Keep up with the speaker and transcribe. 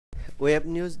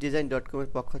webnewsdesign.com এর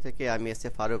পক্ষ থেকে আমি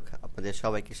ফারুক আপনাদের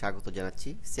সবাইকে স্বাগত জানাচ্ছি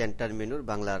সেন্টার মেনুর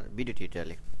বাংলার ভিডিও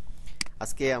টিউটোরিয়ালে।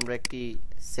 আজকে আমরা একটি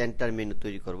সেন্টার মেনু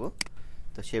তৈরি করব।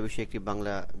 তো সে বিষয়ে একটি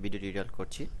বাংলা ভিডিও টিউটোরিয়াল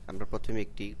করছি। আমরা প্রথমে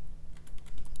একটি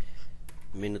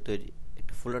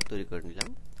ফোল্ডার তৈরি করে নিলাম।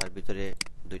 তার ভিতরে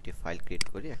দুইটি ফাইল ক্রিয়েট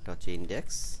করি। একটা হচ্ছে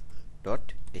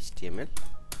index.html,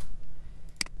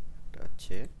 একটা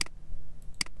হচ্ছে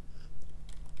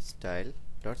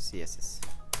style.css।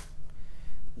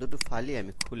 দুটো ফাইলই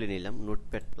আমি খুলে নিলাম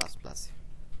নোটপ্যাড প্লাস প্লাসে।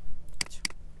 আচ্ছা,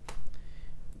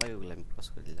 বায়োগুলো আমি ক্রস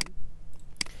করে দিলাম।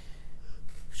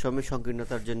 সময়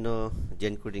সংকীর্ণতার জন্য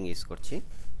জেন কোডিং ইউজ করছি।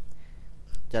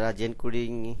 যারা জেন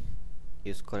কোডিং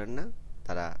ইউজ করেন না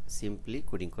তারা সিম্পলি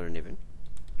কোডিং করে নেবেন।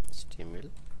 HTML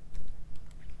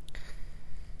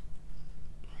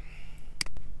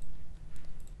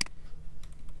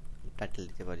টাইটেল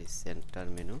দিতে পারি সেন্টার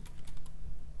মেনু,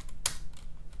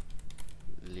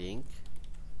 লিংক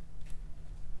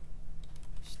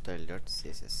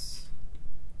style.css।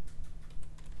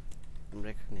 আমরা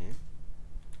এখানে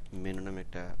মেনু নামে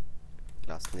একটা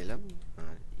ক্লাস নিলাম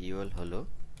আর ইউএল হলো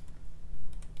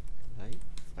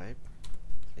i5।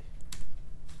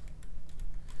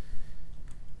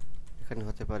 এখানে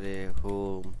হতে পারে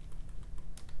home,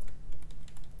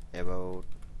 about,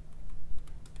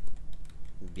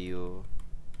 bio,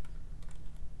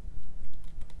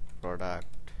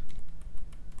 product,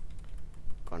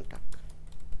 contact.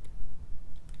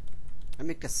 আমি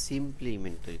একটা সিম্পলি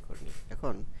মেনু তৈরি করে নিই।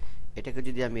 এখন এটাকে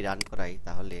যদি আমি রান করাই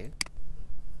তাহলে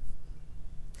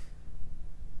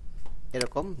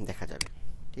এরকম দেখা যাবে।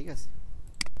 ঠিক আছে,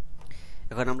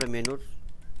 এখন আমরা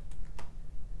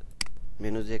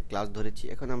মেনু যে ক্লাস ধরেছি,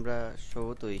 এখন আমরা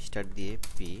সম্ভবত স্টার দিয়ে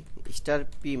স্টার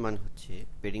পি মান হচ্ছে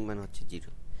পেডিং মান হচ্ছে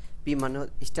 0। পি মানে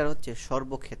স্টার হচ্ছে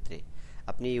সর্বক্ষেত্রে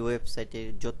আপনি ওয়েবসাইটের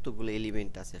যতগুলো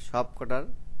এলিমেন্ট আছে সব কটার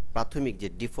প্রাথমিক যে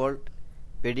ডিফল্ট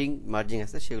পেডিং মার্জিন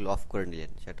আছে সেগুলো অফ করে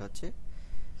নিলেন। সেটা হচ্ছে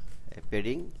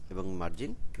পেডিং এবং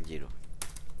মার্জিন 0।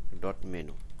 ডট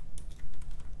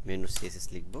মেনু সিএসএস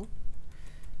লিখব,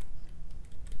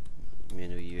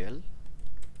 মেনু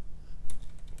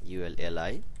UL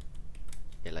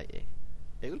LIA,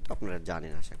 এগুলো তো আপনারা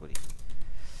জানেন আশা করি।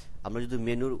 আমরা যদি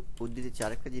মেনুর উদ্ধৃতি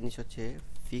আরেকটা জিনিস হচ্ছে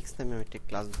ফিক্স নামে আমি একটা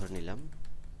ক্লাস ধরে নিলাম,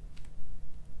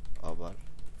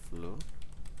 ওভারফ্লো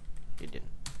হিডেন।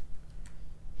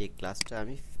 এই ক্লাসটা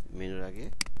আমি মেনুর আগে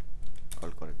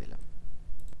কল করে দিলাম।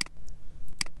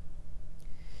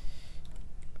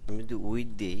 আমি যদি উইথ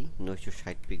দিই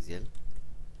 960 পিক্সেল,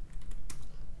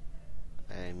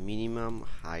 মিনিমাম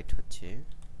হাইট হচ্ছে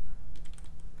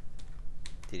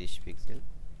 30 পিক্সেল,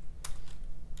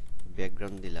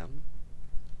 ব্যাকগ্রাউন্ড দিলাম।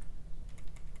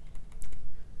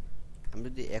 আমি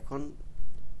যদি এখন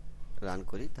রান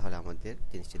করি তাহলে আমাদের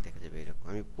জিনিসটি দেখা যাবে এরকম।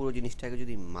 আমি পুরো জিনিসটাকে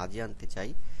যদি মাঝে আনতে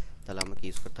চাই তাহলে আমাকে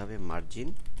ইউজ করতে হবে মার্জিন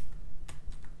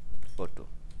অটো,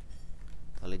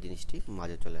 তাহলে জিনিসটি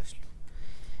মাঝে চলে আসলো।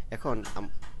 এখন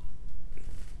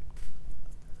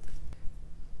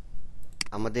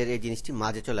আমাদের এই জিনিসটি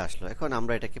মাঝে চলে আসলো। এখন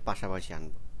আমরা এটাকে পাশাপাশি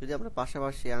আনবো। যদি আমরা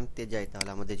পাশাপাশি আনতে যাই তাহলে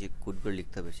আমাদের যে কোডগুলো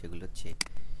লিখতে হবে সেগুলো হচ্ছে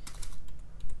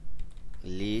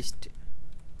লিস্ট,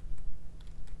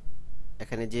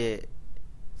 এখানে যে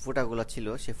ফুটাগুলো ছিল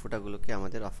সেই ফুটাগুলোকে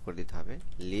আমাদের অফ করে দিতে হবে।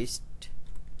 লিস্ট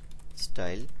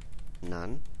স্টাইল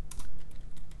নান,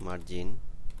 মার্জিন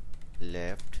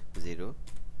লেফট 0।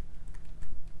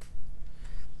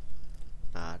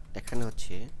 আর এখানে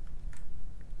হচ্ছে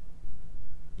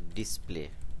ডিসপ্লে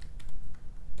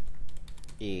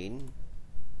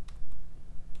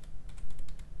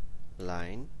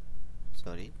ইনলাইন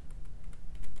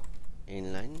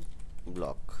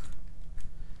ব্লক।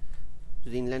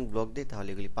 যদি ইনলাইন ব্লক দেই তাহলে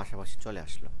এগুলি পাশাপাশি চলে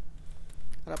আসলো।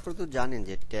 আর আপনারা তো জানেন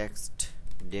যে টেক্সট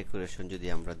ডেকোরেশন যদি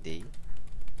আমরা দেই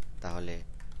তাহলে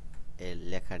এই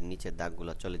লেখার নিচে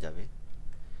দাগগুলো চলে যাবে।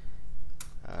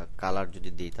 কালার যদি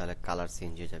দিই তাহলে কালার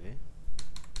চেঞ্জ হয়ে যাবে।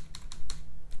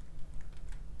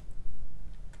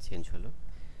 চেঞ্জ হলো।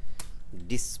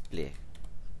 ডিসপ্লে,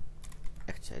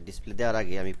 আচ্ছা, ডিসপ্লে দেওয়ার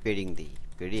আগে আমি পেডিং দিই।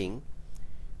 পেডিং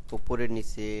উপরের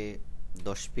নিচে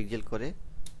 10 পিক্সেল করে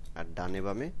আর ডানে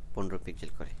বামে 15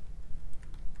 পিক্সেল করে।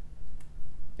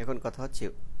 এখন কথা হচ্ছে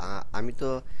আমি তো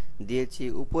দিয়েছি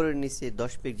উপরের নিচে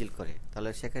 10 পিক্সেল করে, তাহলে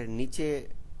সেখানে নিচে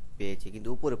পেয়েছি কিন্তু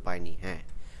উপরে পাইনি। হ্যাঁ,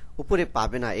 উপরে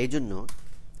পাবে না এই জন্য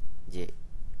যে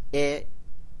এ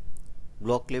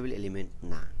ব্লক লেভেল এলিমেন্ট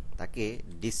না, তাকে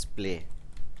ডিসপ্লে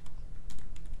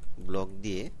ব্লক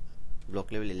দিয়ে ব্লক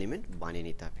লেভেল এলিমেন্ট বানিয়ে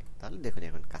নিতে হবে। তাহলে দেখুন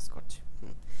এখন কাজ করছে।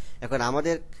 এখন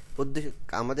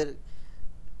আমাদের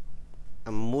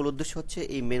মূল উদ্দেশ্য হচ্ছে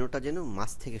এই মেনুটা যেন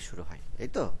মাঝ থেকে শুরু হয়, এই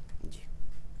তো। জি,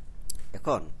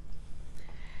 এখন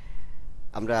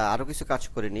আমরা আরো কিছু কাজ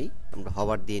করে নিই। আমরা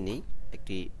হভার দিয়ে নিই।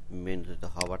 একটি মেনুতে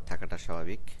হভার থাকাটা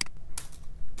স্বাভাবিক।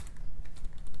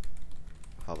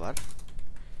 হভার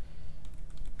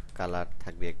কালার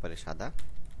থাকবে একবারে সাদা,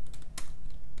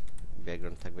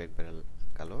 ব্যাকগ্রাউন্ড থাকবে একবারে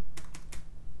কালো।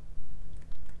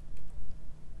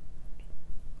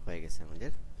 হয়ে গেছে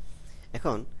আমাদের।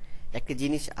 এখন একটা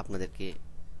জিনিস আপনাদেরকে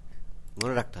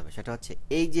মনে রাখতে হবে, সেটা হচ্ছে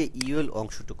এই যে ইউএল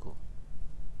অংশটুকু,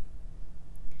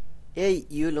 এই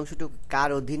ইউএল অংশটুকু কার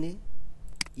অধীনে?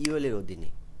 ইউএল এর অধীনে,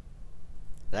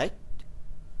 রাইট?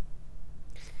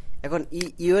 এখন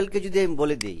ইউএল কে যদি আমি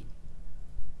বলে দেই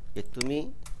যে তুমি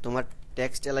তোমার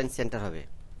টেক্সট অ্যালাইন সেন্টার হবে,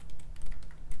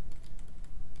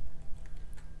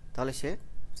 তাহলে সে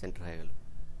সেন্টার হয়ে গেল,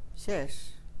 শেষ।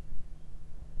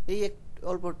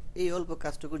 এই অল্প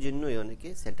কাজটুকুর জন্যই অনেকে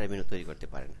সেন্টার মেনু তৈরি করতে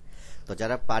পারে না। তো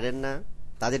যারা পারেন না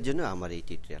তাদের জন্য আমার এই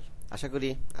টিউটোরিয়াল। আশা করি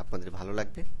আপনাদের ভালো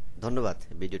লাগবে। ধন্যবাদ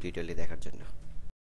ভিডিও টিউটোরিয়ালটি দেখার জন্য।